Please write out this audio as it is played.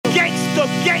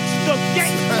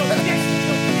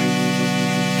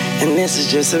And this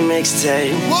is just a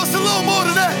mixtape. Well, it's a little more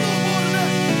than that.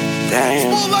 Damn. It's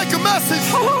more like a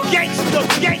message.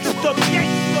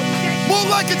 More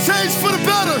like a change for the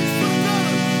better.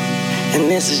 And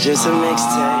this is just a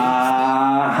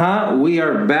mixtape. We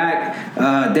are back.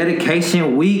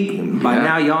 Dedication week. By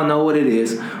now, y'all know what it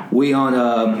is. We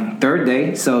on third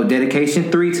day, so dedication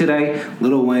 3 today.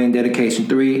 Lil Wayne, dedication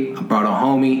 3. I brought a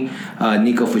homie,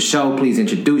 Nico for show. Please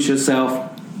introduce yourself.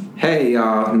 Hey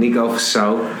y'all, Nico for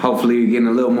show. Hopefully you're getting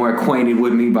a little more acquainted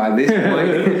with me by this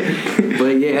point.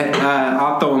 But yeah,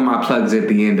 I'll throw in my plugs at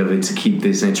the end of it to keep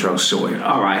this intro short.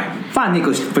 All right. Find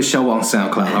Nico for show on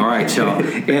SoundCloud. All right, y'all.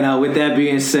 And with that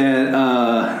being said,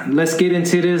 let's get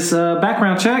into this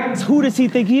background check. Who does he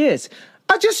think he is?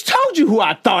 I just told you who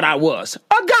I thought I was.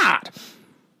 A god.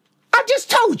 I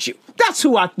just told you. That's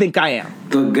who I think I am.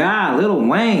 The guy, Lil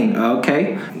Wayne.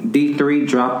 Okay. D3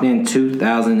 dropped in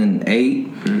 2008.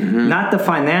 Mm-hmm. Not the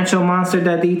financial monster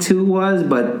that D2 was,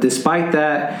 but despite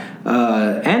that,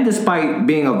 and despite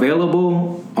being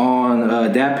available on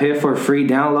DatPiff for free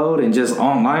download and just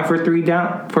online for free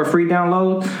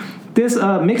download, this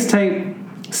mixtape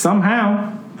somehow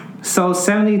sold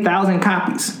 70,000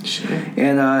 copies. Shit.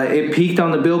 And it peaked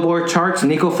on the Billboard charts.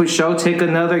 Nico for show, take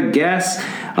another guess.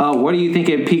 What do you think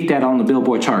it peaked at on the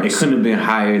Billboard charts? It couldn't have been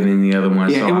higher than the other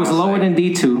ones. Yeah, so it was lower than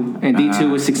D2, and D2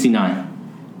 was 69.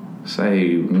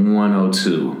 Say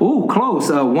 102. Ooh, close.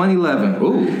 111.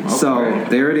 Ooh, okay. So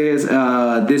there it is.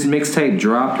 This mixtape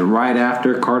dropped right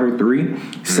after Carter 3.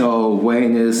 So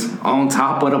Wayne is on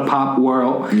top of the pop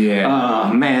world.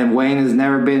 Yeah. Man, Wayne has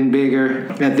never been bigger.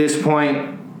 At this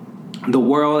point, the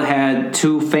world had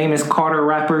 2 famous Carter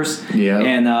rappers. Yeah.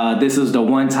 And this was the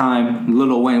one time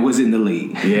Lil Wayne was in the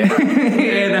league. Yeah.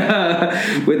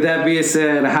 And with that being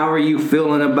said, how are you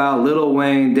feeling about Lil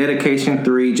Wayne, Dedication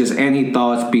 3? Just any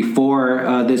thoughts before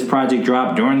this project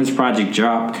dropped, during this project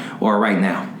dropped, or right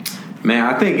now? Man,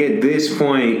 I think at this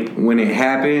point, when it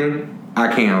happened, I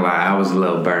can't lie, I was a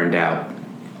little burned out.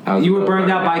 You were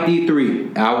burned out by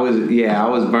D3. I was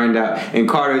burned out. And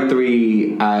Carter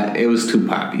 3, it was too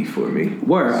poppy for me.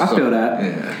 Word, I feel that.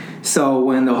 Yeah. So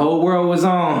when the whole world was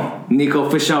on, Nico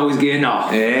for sure was getting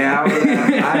off. Yeah,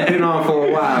 I've been on for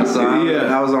a while, so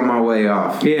I was on my way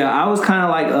off. Yeah, I was kind of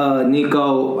like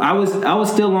Nico. I was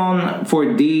still on for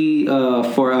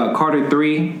Carter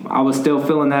 3. I was still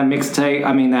feeling that mixtape.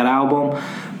 I mean that album.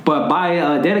 But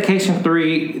by Dedication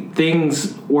 3,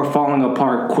 things were falling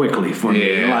apart quickly for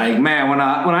me. Yeah. Like, man, when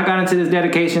I got into this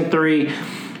Dedication 3,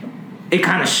 it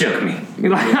kind of shook me.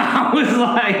 Like, I was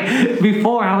like,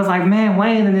 before I was like, man,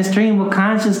 Wayne in this stream of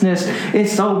consciousness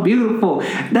is so beautiful.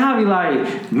 Now I be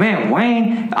like, man,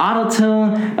 Wayne,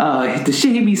 auto-tune, the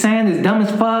shit he be saying is dumb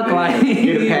as fuck. Like,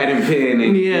 get a pad and pen.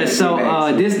 And so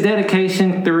this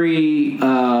Dedication 3,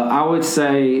 I would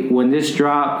say when this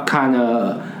dropped, kind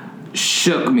of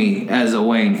shook me as a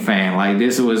Wayne fan. Like,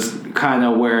 this was kind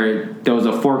of where there was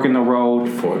a fork in the road.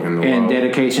 And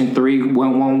Dedication 3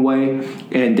 went one way,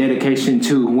 and Dedication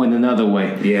 2 went another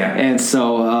way. Yeah. And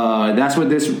so that's what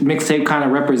this mixtape kind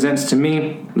of represents to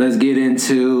me. Let's get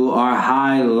into our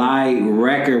highlight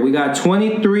record. We got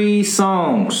 23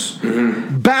 songs.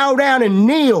 Mm-hmm. Bow down and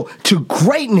kneel to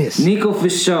greatness. Nico for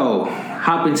show.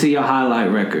 Hop into your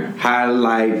highlight record.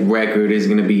 Highlight record is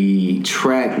going to be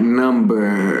track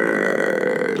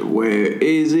number, where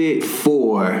is it?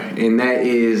 4. And that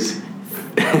is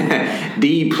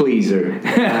D Pleaser.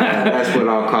 That's what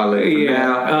I'll call it.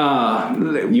 Yeah.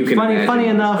 You can funny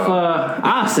enough,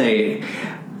 I'll say it.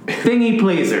 Thingy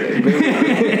Pleaser.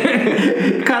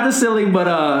 Kind of silly, but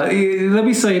let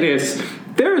me say this.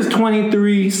 There is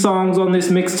 23 songs on this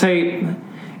mixtape,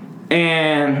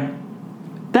 and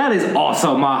that is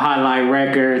also my highlight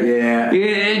record.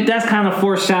 Yeah, that's kind of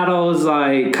foreshadows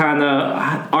like kind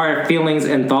of our feelings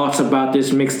and thoughts about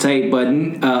this mixtape. But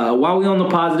while we on the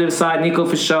positive side, Nico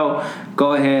for show,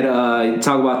 go ahead,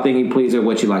 talk about Thingy Pleaser,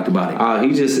 what you liked about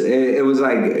it. It was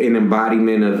like an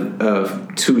embodiment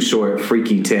of Too Short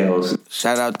freaky tales.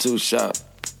 Shout out Too Short.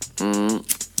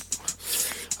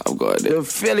 I'm going there. The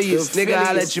Phillies, nigga,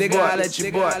 I let you boy. I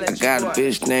got a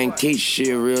bitch named Keisha,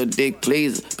 she a real dick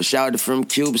pleaser. But shouted from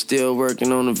Cuba, still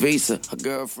working on a visa. Her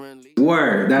girlfriend.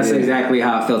 Word, that's exactly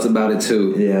how I felt about it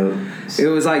too. Yeah. It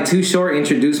was like Too Short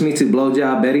introduced me to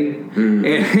Blowjob Betty.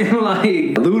 And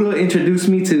like Luda introduced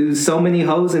me to so many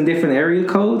hoes in different area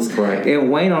codes. Right.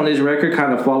 And Wayne on this record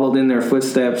kind of followed in their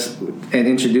footsteps and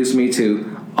introduced me to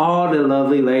all the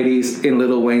lovely ladies in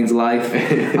Lil Wayne's life.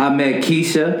 I met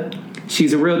Keisha.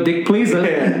 She's a real dick pleaser.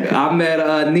 I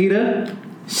met Nita.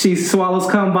 She swallows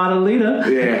cum by the liter.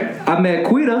 Yeah. I met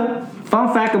Quita.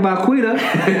 Fun fact about Quita,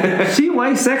 she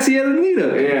way sexier than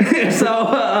Nita. Yeah.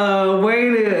 So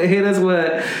Wayne hit us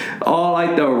with all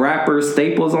like the rapper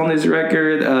staples on this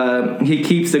record. He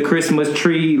keeps the Christmas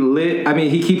tree lit. I mean,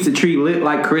 he keeps the tree lit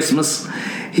like Christmas.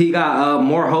 He got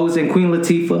more hoes than Queen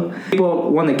Latifah.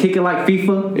 People want to kick it like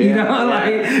FIFA. You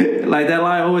know, like that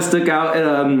line always stuck out.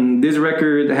 This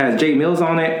record has Jay Mills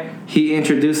on it. He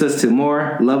introduced us to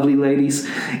more lovely ladies.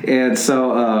 And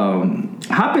so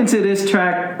hop into this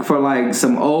track for like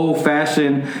some old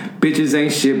fashioned bitches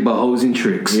ain't shit but hoes and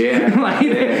tricks.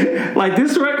 Yeah. Like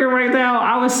this record right now,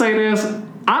 I would say this.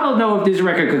 I don't know if this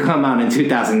record could come out in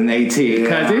 2018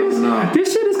 because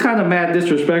this shit is kind of mad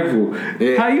disrespectful.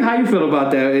 Yeah. How you feel about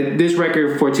that? This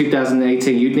record for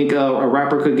 2018, you think a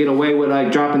rapper could get away with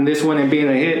like dropping this one and being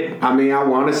a hit? I mean, I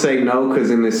want to say no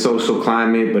because in this social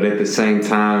climate, but at the same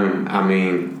time, I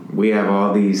mean, we have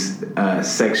all these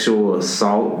sexual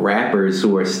assault rappers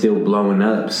who are still blowing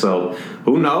up. So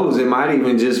who knows? It might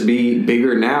even just be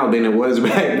bigger now than it was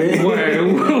back then.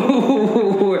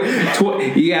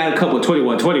 You had a couple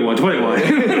 21.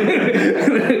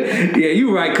 Yeah,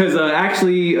 you're right. Because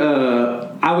actually,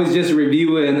 I was just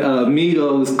reviewing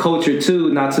Migos Culture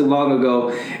 2 not too long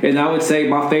ago, and I would say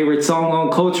my favorite song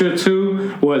on Culture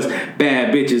 2 was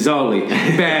Bad Bitches Only.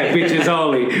 Bad Bitches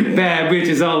Only. Bad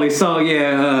Bitches Only. So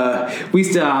yeah, we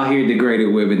still out here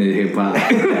degrading women in hip hop.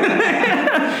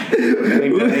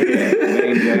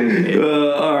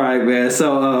 All right, man.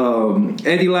 So,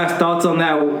 any last thoughts on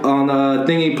that, on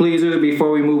Thingy Pleaser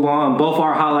before we move on? Both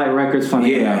our highlight records,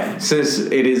 funny enough. Since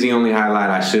it is the only highlight,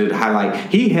 I should highlight.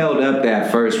 He held up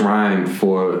that first rhyme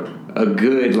for a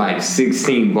good like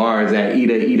 16 bars at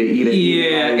Ida.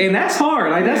 Yeah, and that's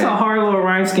hard. Like that's a hard little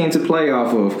rhyme scheme to play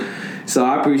off of. So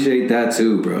I appreciate that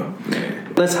too, bro. Yeah.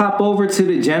 Let's hop over to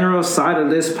the general side of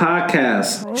this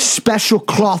podcast. Special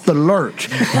cloth alert.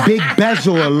 Big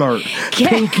bezel alert.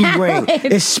 Pinky ring.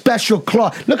 It's special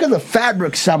cloth. Look at the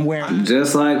fabric somewhere.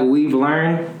 Just like we've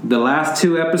learned the last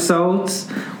 2 episodes,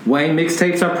 Wayne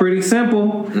mixtapes are pretty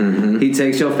simple. Mm-hmm. He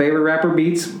takes your favorite rapper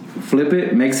beats, flip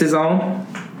it, makes his own.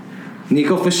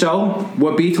 Nico for show,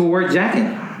 what beats were worth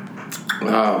jacking?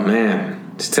 Oh,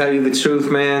 man. To tell you the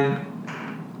truth, man,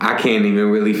 I can't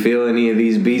even really feel any of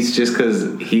these beats just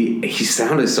because he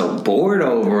sounded so bored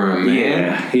over him,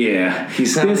 man. Yeah. He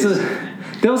sounded...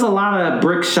 There was a lot of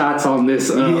brick shots on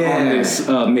this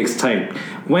mixtape.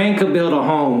 Wayne could build a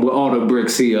home with all the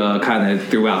bricks he kind of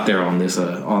threw out there on this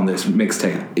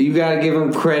mixtape. You gotta give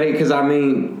him credit because I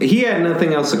mean he had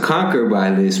nothing else to conquer by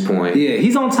this point. Yeah,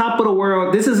 he's on top of the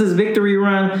world. This is his victory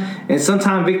run, and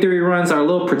sometimes victory runs are a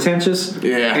little pretentious.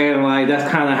 Yeah, and like that's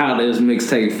kind of how this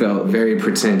mixtape felt. Very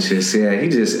pretentious. Yeah, he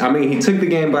took the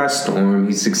game by storm.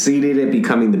 He succeeded at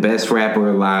becoming the best rapper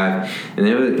alive, and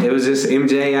it was just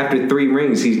MJ after 3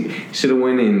 rings. He should have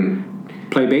went and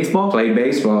played baseball. I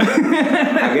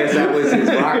guess that was his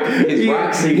rock. His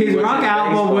rock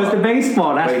album was the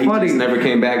baseball. That's funny. He just never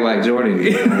came back like Jordan.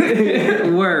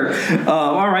 Word.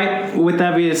 All right. With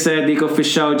that being said, Nico, for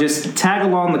sure, just tag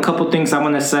along the couple things I'm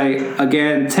going to say.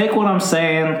 Again, take what I'm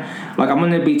saying. Like I'm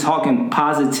going to be talking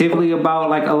positively about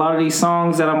like a lot of these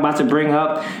songs that I'm about to bring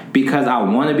up because I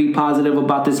want to be positive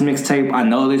about this mixtape. I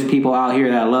know there's people out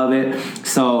here that love it,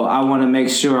 so I want to make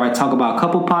sure I talk about a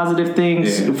couple positive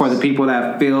things for the people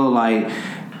that feel like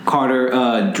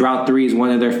Carter Drought 3 is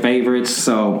one of their favorites.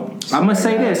 So I'm going to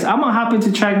say this. I'm going to hop into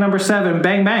track number 7,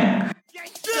 Bang Bang.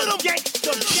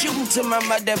 Shooting till my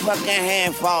motherfucking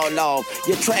hand fall off.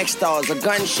 Your track stars, a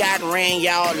gunshot ring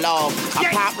y'all off.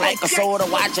 I pop like a soda,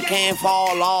 watch a can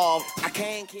fall off. I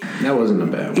can't keep... That wasn't a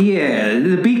bad one. Yeah,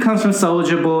 the beat comes from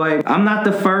Soulja Boy. I'm not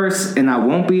the first, and I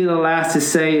won't be the last to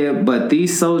say it, but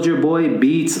these Soulja Boy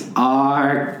beats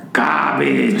are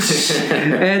garbage.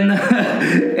 and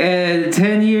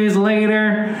 10 years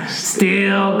later,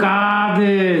 still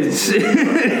garbage.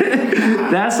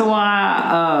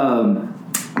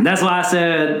 That's why I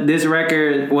said this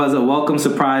record was a welcome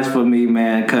surprise for me,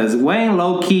 man, because Wayne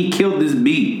low-key killed this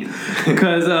beat.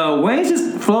 Because Wayne's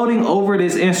just floating over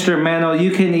this instrumental. You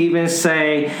can even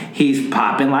say he's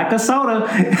popping like a soda.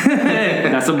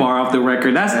 That's a bar off the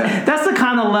record. That's the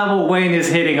kind of level Wayne is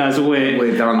hitting us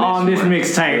with on this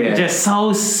mixtape. Yeah. Just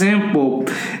so simple.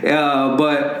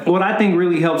 But what I think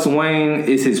really helps Wayne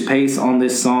is his pace on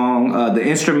this song. The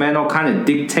instrumental kind of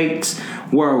dictates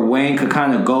where Wayne could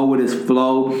kind of go with his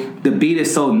flow. The beat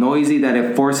is so noisy that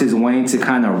it forces Wayne to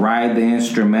kind of ride the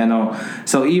instrumental.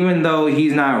 So even though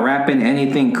he's not rapping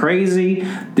anything crazy,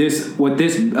 this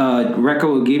record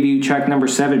will give you track number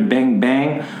 7, Bang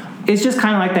Bang, it's just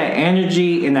kind of like that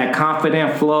energy and that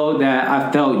confident flow that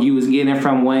I felt you was getting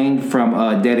from Wayne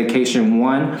from Dedication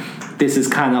 1. This is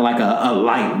kind of like a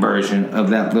light version of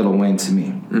that Lil Wayne to me.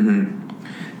 Mm-hmm.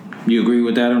 You agree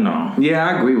with that or no? Yeah,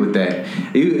 I agree with that.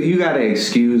 You gotta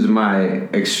excuse my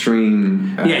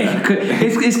extreme.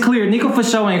 It's clear. Nico for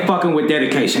sure ain't fucking with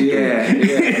Dedication. Yeah.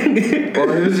 Well,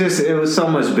 it was so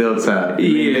much built up.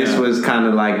 This was kind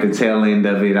of like the tail end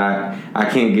of it. I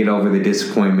can't get over the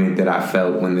disappointment that I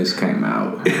felt when this came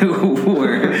out. I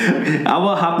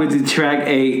will hop into track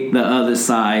 8, The Other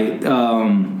Side.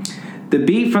 The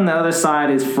beat from The Other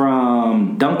Side is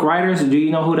from Dunk Riders. Do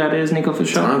you know who that is, Nico for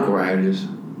sure? Dunk Riders.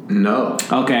 No.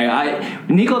 Okay,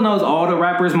 Nico knows all the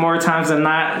rappers more times than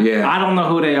not. Yeah. I don't know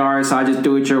who they are, so I just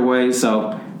do it your way.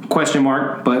 So question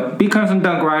mark. But beat comes from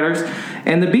Dunk Riders,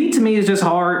 and the beat to me is just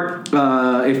hard.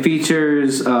 It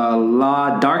features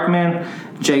La Darkman,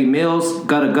 Jay Mills,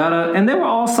 Gutta Gutta, and they were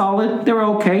all solid. They were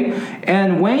okay.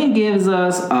 And Wayne gives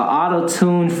us an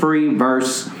auto-tune free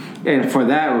verse, and for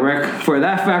that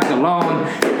fact alone,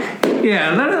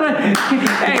 yeah,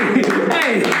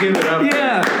 hey, give it up.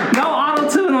 Yeah, no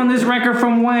auto-tune on this record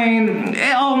from Wayne.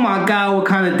 Oh my God, what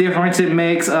kind of difference it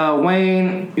makes.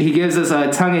 Wayne, he gives us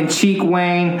a tongue-in-cheek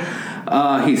Wayne.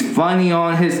 He's funny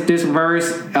on this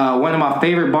verse. One of my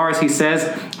favorite bars he says,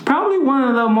 probably one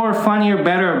of the more funnier,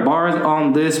 better bars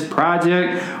on this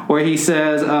project, where he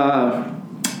says,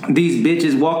 these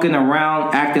bitches walking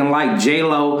around acting like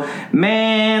J-Lo.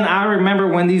 Man, I remember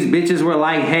when these bitches were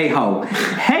like, hey ho,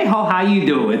 how you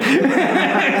doing?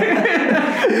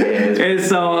 And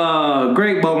so,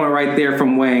 great moment right there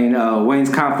from Wayne. Wayne's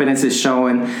confidence is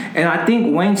showing. And I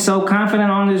think Wayne's so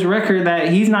confident on this record that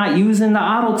he's not using the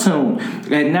auto-tune.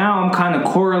 And now I'm kind of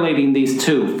correlating these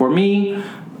two. For me,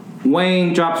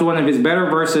 Wayne drops one of his better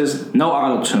verses, no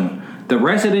auto-tune. The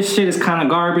rest of this shit is kind of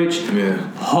garbage. Yeah.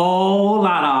 Whole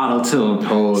lot of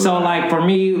auto-tune. So, like, for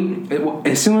me,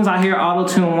 as soon as I hear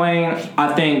auto-tune Wayne,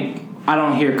 I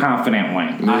don't hear confident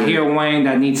Wayne. Yeah. I hear Wayne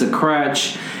that needs a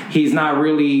crutch. He's not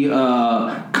really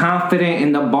confident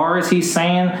in the bars he's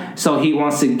saying, so he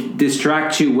wants to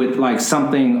distract you with, like,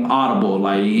 something audible.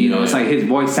 Like, you know, it's like his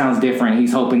voice sounds different.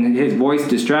 He's hoping that his voice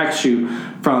distracts you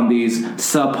from these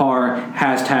subpar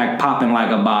hashtag popping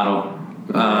like a bottle.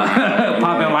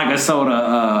 Popping like a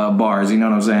soda bars, you know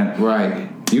what I'm saying? Right.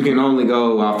 You can only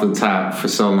go off the top for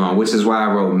so long, which is why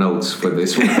I wrote notes for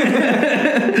this one.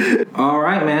 All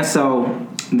right, man. So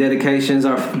dedications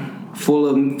are full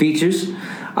of features.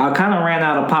 I kind of ran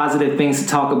out of positive things to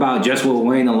talk about just with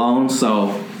Wayne alone, so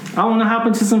I want to hop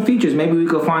into some features. Maybe we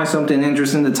could find something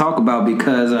interesting to talk about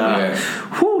because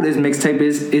this mixtape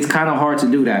it's kind of hard to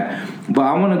do that. But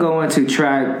I want to go into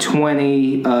track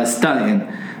 20,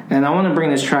 Stuntin'. And I want to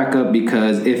bring this track up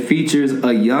because it features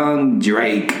a young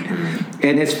Drake.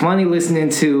 And it's funny listening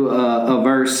to a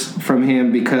verse from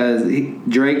him because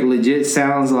Drake legit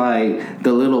sounds like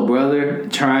the little brother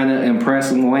trying to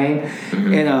impress Wayne.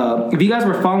 Mm-hmm. And if you guys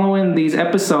were following these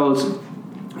episodes,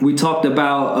 we talked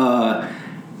about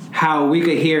how we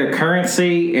could hear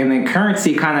Currency, and then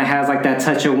Currency kind of has like that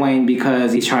touch of Wayne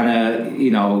because he's trying to,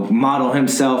 you know, model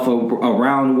himself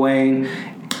around Wayne.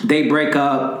 They break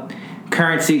up.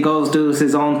 Currency goes do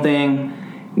his own thing.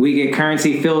 We get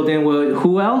Currency filled in with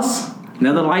who else?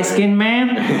 Another light-skinned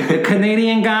man, the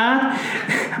Canadian guy.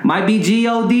 Might be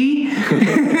G.O.D.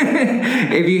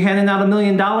 If you're handing out $1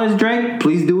 million, Drake,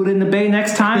 please do it in the Bay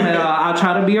next time, and I'll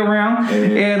try to be around.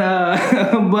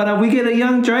 And but we get a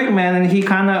young Drake, man, and he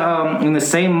kind of in the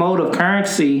same mode of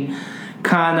Currency.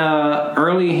 Kind of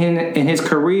early in his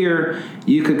career,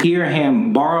 you could hear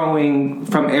him borrowing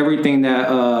from everything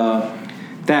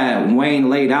that Wayne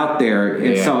laid out there.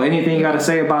 And so anything you got to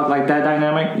say about like that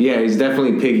dynamic? Yeah, he's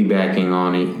definitely piggybacking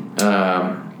on it.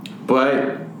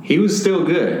 But he was still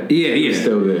good. Yeah. He was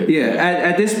still good. Yeah,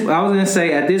 at this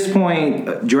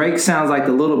point, Drake sounds like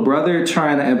the little brother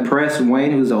trying to impress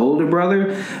Wayne, who's the older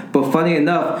brother. But funny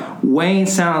enough, Wayne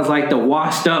sounds like the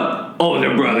washed up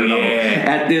older brother though.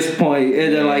 At this point,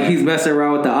 and like he's messing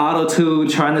around with the auto-tune,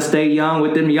 trying to stay young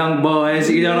with them young boys.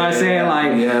 You know what I'm saying?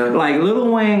 Like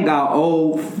Lil Wayne got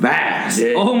old fast.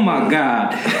 Yeah. Oh my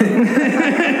God.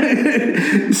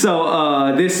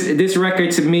 So this record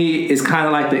to me is kind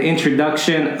of like the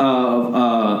introduction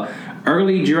of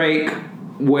early Drake,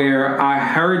 where I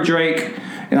heard Drake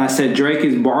and I said Drake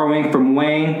is borrowing from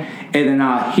Wayne, and then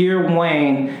I'll hear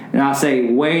Wayne and I'll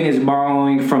say Wayne is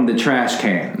borrowing from the trash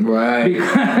can, right?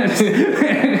 Because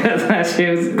that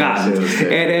shit was God.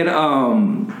 And then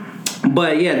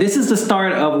But yeah, this is the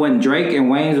start of when Drake and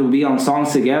Wayne will be on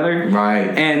songs together. Right.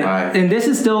 And this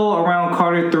is still around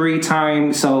Carter 3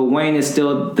 time, so Wayne is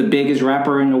still the biggest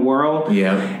rapper in the world.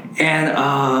 Yeah. And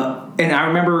I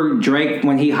remember Drake,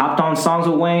 when he hopped on songs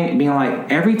with Wayne, being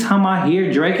like, every time I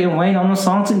hear Drake and Wayne on a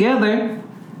song together,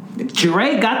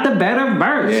 Drake got the better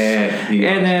verse. Yeah.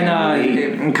 And then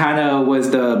it kind of was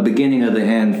the beginning of the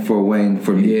end for Wayne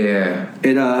for me. Yeah.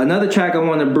 And another track I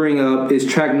want to bring up is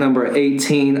track number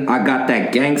 18, I Got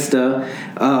That Gangsta.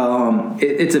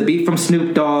 It's a beat from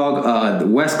Snoop Dogg, the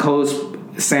West Coast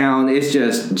sound. It's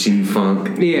just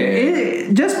G-Funk.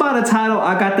 Yeah. Just by the title,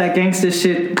 I Got That Gangsta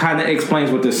shit kind of explains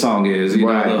what this song is. You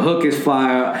know, the hook is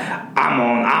fire. I'm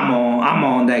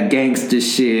on that gangsta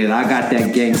shit. I got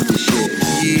that gangsta shit.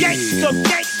 Gangsta.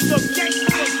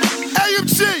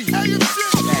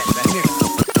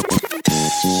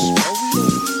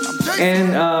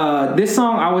 And this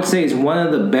song, I would say, is one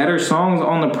of the better songs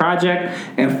on the project.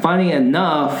 And funny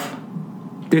enough,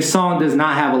 this song does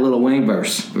not have a Lil Wayne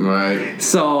verse. Right.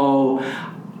 So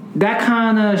that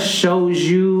kind of shows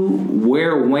you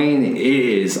where Wayne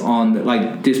is on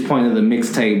like this point of the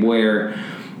mixtape, where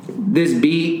this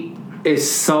beat is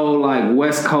so like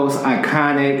West Coast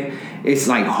iconic. It's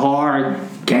like hard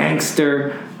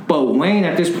gangster. But Wayne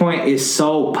at this point is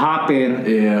so popping,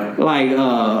 like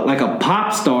a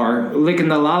pop star licking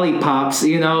the lollipops,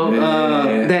 you know,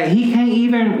 that he can't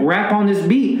even rap on this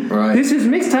beat. Right. This is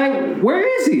Mixtape. Where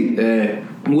is he? Yeah.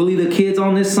 Willie the Kid's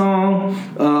on this song.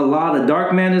 A lot of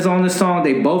Dark Man is on this song.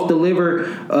 They both deliver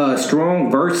strong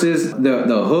verses.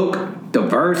 The hook, the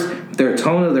verse, their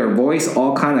tone of their voice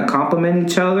all kind of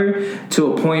complement each other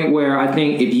to a point where I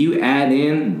think if you add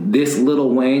in this Lil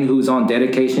Wayne who's on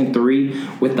Dedication 3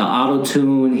 with the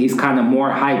auto-tune, he's kind of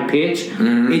more high-pitched,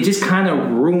 it just kind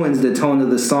of ruins the tone of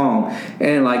the song.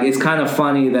 And like it's kind of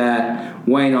funny that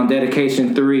Wayne on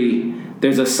Dedication 3,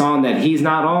 there's a song that he's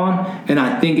not on, and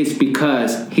I think it's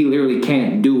because he literally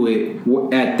can't do it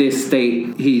at this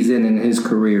state he's in his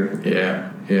career. Yeah.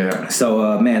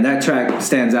 So, man, that track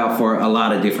stands out for a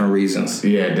lot of different reasons.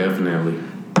 Yeah, definitely.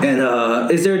 And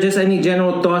is there just any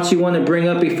general thoughts you want to bring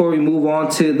up before we move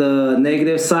on to the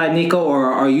negative side, Nico,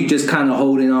 or are you just kind of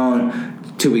holding on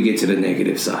till we get to the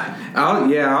negative side?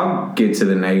 I'll get to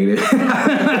the negative.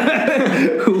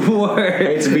 Word.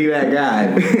 Hate to be that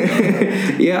guy.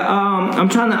 Yeah,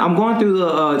 I'm going through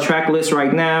the track list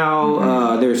right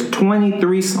now. There's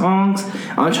 23 songs.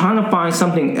 I'm trying to find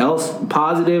something else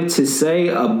positive to say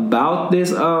about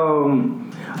this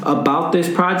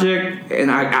project,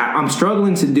 and I'm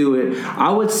struggling to do it.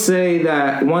 I would say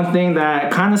that one thing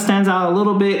that kind of stands out a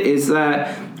little bit is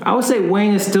that I would say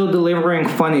Wayne is still delivering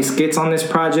funny skits on this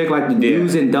project, like the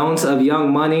do's and don'ts of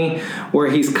Young Money, where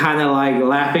he's kind of like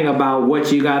laughing about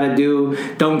what you gotta do.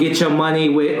 Don't get your money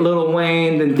with Lil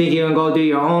Wayne, then think you're gonna go do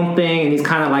your own thing. And he's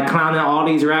kind of like clowning all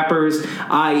these rappers,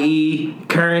 i.e.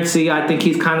 Currency. I think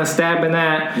he's kind of stabbing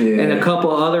that. Yeah. And a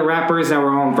couple other rappers that were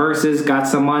on verses got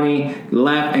some money,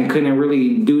 left, and couldn't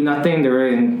really do nothing. They're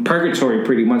in purgatory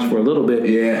pretty much for a little bit.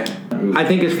 Yeah. I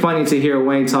think it's funny to hear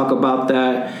Wayne talk about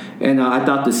that. And I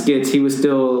thought the skits, he was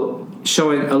still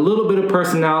showing a little bit of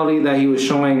personality that he was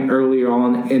showing earlier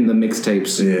on in the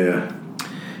mixtapes. Yeah.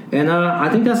 And I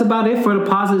think that's about it for the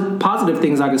positive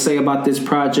things I can say about this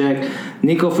project.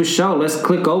 Nico, for sure, let's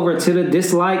click over to the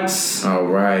dislikes. All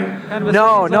right.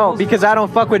 No, because I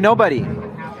don't fuck with nobody.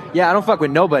 Yeah, I don't fuck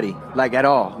with nobody, like at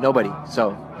all. Nobody.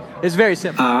 So it's very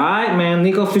simple. All right, man.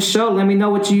 Nico, for sure, let me know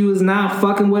what you is not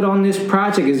fucking with on this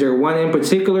project. Is there one in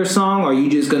particular song, or are you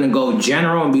just going to go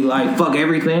general and be like, fuck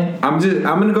everything? I'm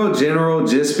going to go general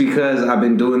just because I've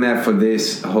been doing that for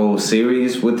this whole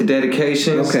series with the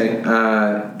dedications. Okay.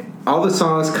 All the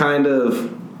songs kind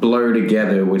of blur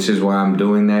together, which is why I'm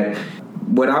doing that.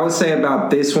 What I would say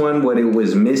about this one, what it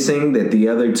was missing that the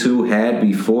other two had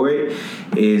before it,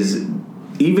 is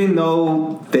even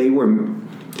though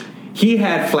he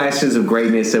had flashes of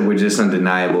greatness that were just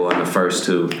undeniable on the first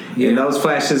two. Yeah. And those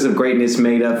flashes of greatness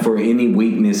made up for any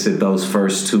weakness that those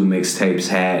first two mixtapes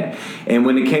had. And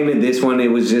when it came to this one,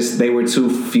 it was just, they were too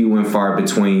few and far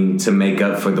between to make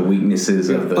up for the weaknesses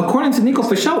of the... According to Nico,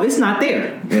 for sure, it's not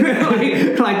there.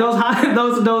 Yeah. like those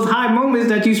high moments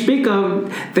that you speak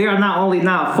of, they are not only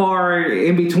not far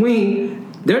in between,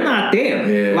 they're not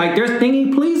there. Yeah. Like, there's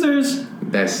thingy pleasers...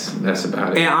 That's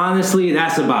about it. And honestly,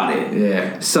 that's about it.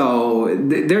 Yeah. So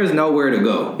there's nowhere to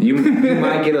go. You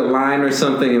might get a line or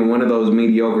something in one of those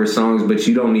mediocre songs, but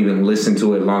you don't even listen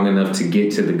to it long enough to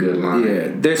get to the good line.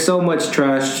 Yeah. There's so much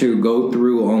trash to go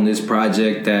through on this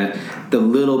project that the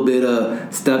little bit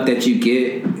of stuff that you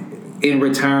get in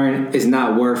return is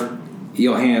not worth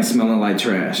your hands smelling like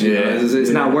trash. You know? It's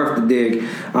not worth the dig.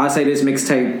 I say this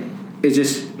mixtape is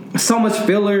just so much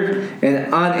filler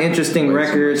and uninteresting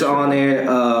records on there.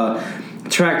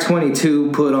 Track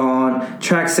 22, Put On.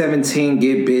 Track 17,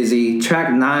 Get Busy.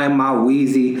 Track 9, My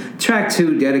Wheezy. Track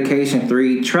 2, Dedication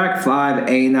 3. Track 5,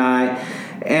 A9.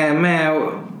 And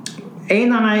man,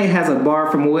 A9 has a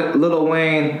bar from Lil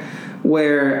Wayne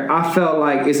where I felt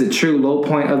like it's a true low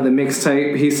point of the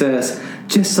mixtape. He says,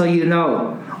 just so you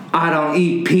know, I don't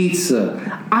eat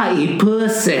pizza, I eat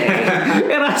pussy.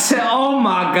 And I said, oh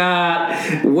my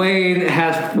God, Wayne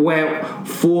has went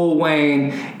full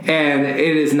Wayne, and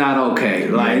it is not okay.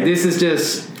 Like, this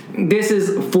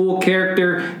is full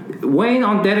character. Wayne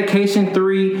on Dedication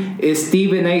 3 is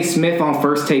Stephen A. Smith on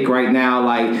First Take right now.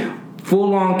 Like,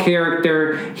 full on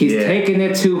character. He's taking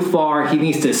it too far. He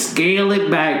needs to scale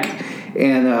it back.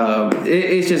 And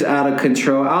it's just out of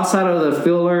control. Outside of the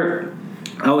filler,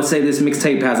 I would say this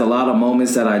mixtape has a lot of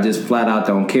moments that I just flat out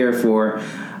don't care for.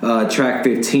 Track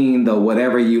 15, the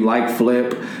Whatever You Like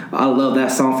flip. I love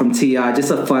that song from T.I.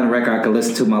 Just a fun record I could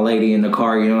listen to my lady in the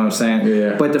car, you know what I'm saying?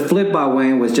 Yeah. But the flip by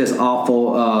Wayne was just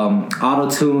awful.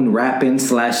 Auto-tune rapping /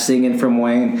 singing from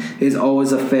Wayne is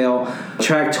always a fail.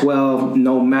 Track 12,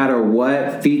 No Matter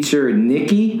What, featured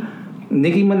Nicki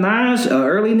Minaj,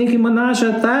 early Nicki Minaj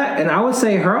at that. And I would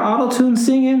say her auto-tune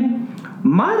singing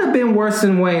might have been worse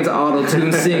than Wayne's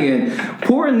auto-tune singing.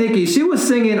 Poor Nicki, she was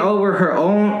singing over her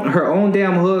own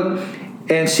damn hook,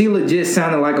 and she legit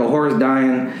sounded like a horse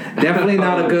dying. Definitely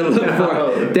not a good look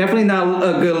for. Definitely not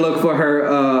a good look for her.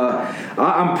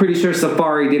 I'm pretty sure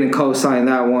Safari didn't co-sign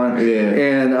that one. Yeah.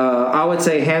 And I would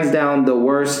say hands down the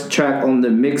worst track on the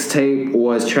mixtape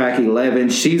was track 11.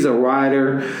 She's a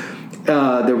Rider.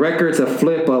 The record's a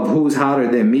flip of Who's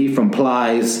Hotter Than Me from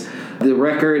Plies. The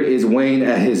record is Wayne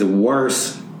at his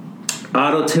worst.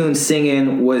 Auto-tune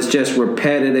singing was just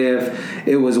repetitive.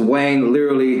 It was Wayne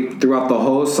literally throughout the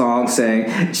whole song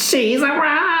saying, she's a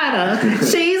rider,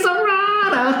 she's a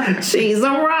rider, she's a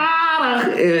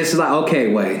rider. It's like,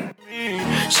 okay, Wayne.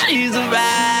 She's a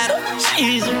rider,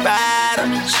 she's a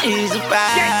rider, she's a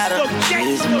rider,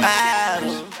 she's a rider.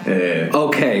 Yeah.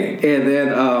 Okay, and then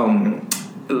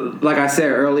like I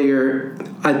said earlier,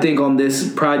 I think on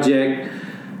this project,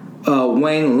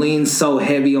 Wayne leans so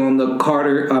heavy on the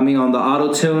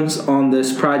auto-tunes on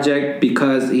this project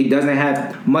because he doesn't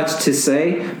have much to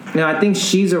say. And I think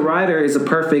She's a Rider is a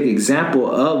perfect example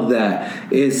of that.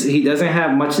 He doesn't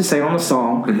have much to say on the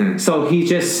song, so he's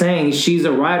just saying she's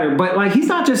a rider. But like, he's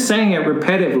not just saying it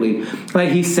repetitively. Like,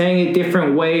 he's saying it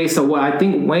different ways. So what I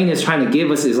think Wayne is trying to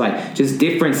give us is like just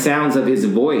different sounds of his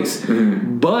voice.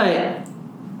 But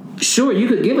sure, you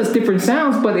could give us different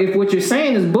sounds, but if what you're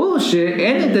saying is bullshit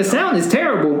and the sound is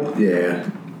terrible,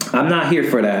 I'm not here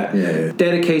for that. Yeah.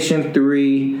 Dedication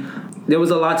 3, there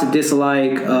was a lot to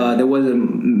dislike. There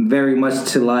wasn't very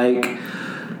much to like,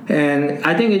 and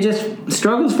I think it just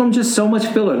struggles from just so much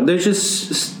filler. There's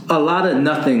just a lot of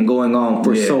nothing going on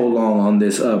for so long on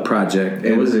this project.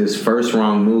 It was his first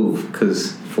wrong move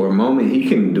because for a moment he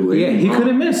couldn't do it. Yeah, he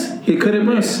couldn't miss. He couldn't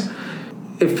miss.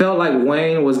 It felt like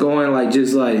Wayne was going like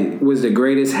just like was the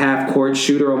greatest half-court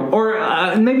shooter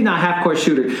or maybe not half-court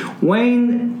shooter.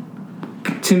 Wayne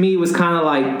to me was kind of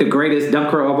like the greatest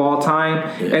dunker of all time,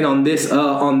 and on this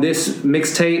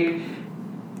mixtape,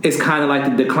 it's kind of like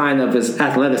the decline of his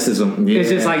athleticism. Yeah. It's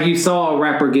just like you saw a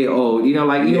rapper get old. You know,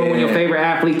 like you know when your favorite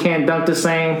athlete can't dunk the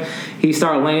same, he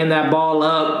start laying that ball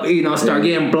up. You know, start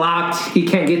getting blocked. He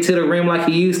can't get to the rim like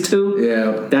he used to.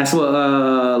 Yeah, that's what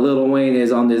Lil Wayne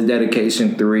is on this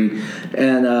Dedication 3.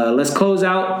 And let's close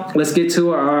out. Let's get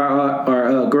to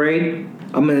our grade.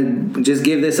 I'm gonna just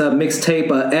give this a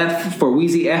mixtape a F for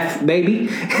Wheezy F, baby.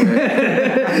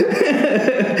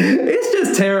 It's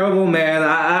just terrible, man.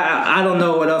 I don't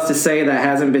know what else to say that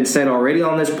hasn't been said already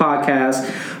on this podcast.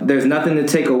 There's nothing to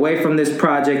take away from this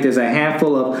project. There's a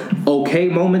handful of okay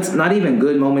moments, not even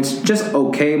good moments, just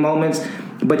okay moments.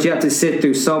 But you have to sit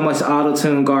through so much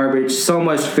auto-tune garbage, so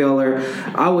much filler.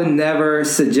 I would never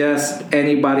suggest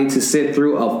anybody to sit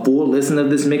through a full listen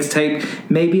of this mixtape.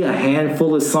 Maybe a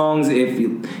handful of songs if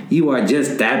you are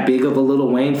just that big of a Lil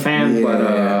Wayne fan.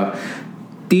 Yeah. But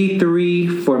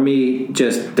D3 for me,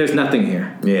 just there's nothing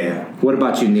here. Yeah. What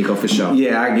about you, Nico, for sure?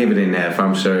 Yeah, I give it an F.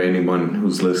 I'm sure anyone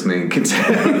who's listening can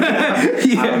tell.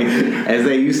 I mean, as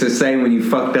they used to say when you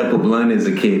fucked up a blunt as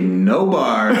a kid, no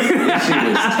bars. This shit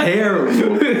was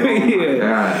terrible. Oh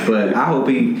God. But I hope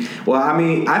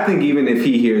I think even if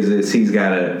he hears this, he's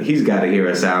gotta hear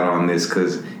us out on this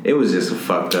because it was just a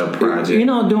fucked up project. You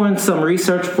know, doing some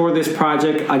research for this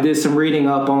project, I did some reading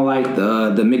up on like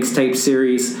the mixtape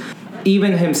series.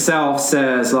 Even himself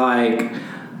says like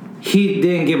he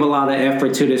didn't give a lot of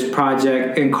effort to this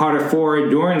project. And Carter 4,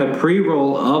 during the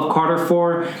pre-roll of Carter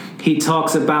 4, he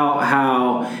talks about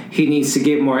how he needs to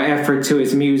give more effort to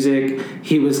his music.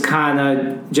 He was kind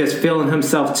of just feeling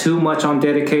himself too much on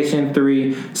Dedication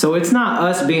 3. So it's not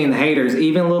us being haters.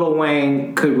 Even Lil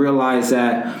Wayne could realize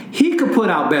that he could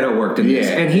put out better work than this.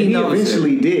 And he knows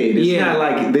eventually did. It's not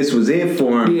like this was it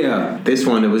for him. Yeah. This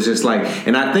one, it was just like,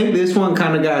 and I think this one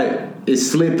kind of it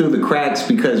slid through the cracks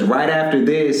because right after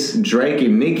this, Drake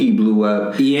and Nicki blew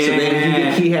up. Yeah. So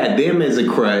then he had them as a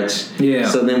crutch. Yeah.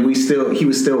 So then he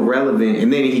was still relevant,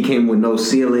 and then he came with No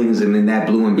Ceilings, and then that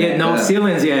blew him back Yeah, No up.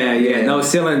 Ceilings, yeah. No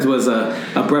Ceilings was a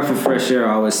breath of fresh air,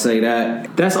 I would say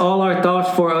that. That's all our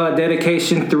thoughts for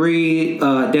Dedication 3,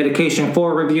 Dedication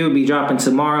 4 review. Be dropping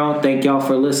tomorrow. Thank y'all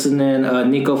for listening.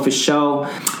 Nico for show.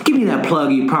 Give me that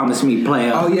plug you promised me,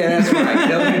 player. Oh, yeah, that's right.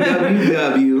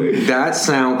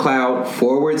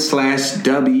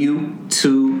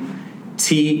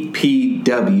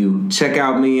 www.soundcloud.com/W2TPW. Check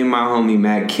out me and my homie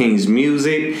Matt King's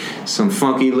music. Some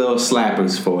funky little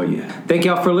slappers for you. Thank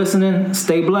y'all for listening.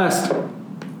 Stay blessed.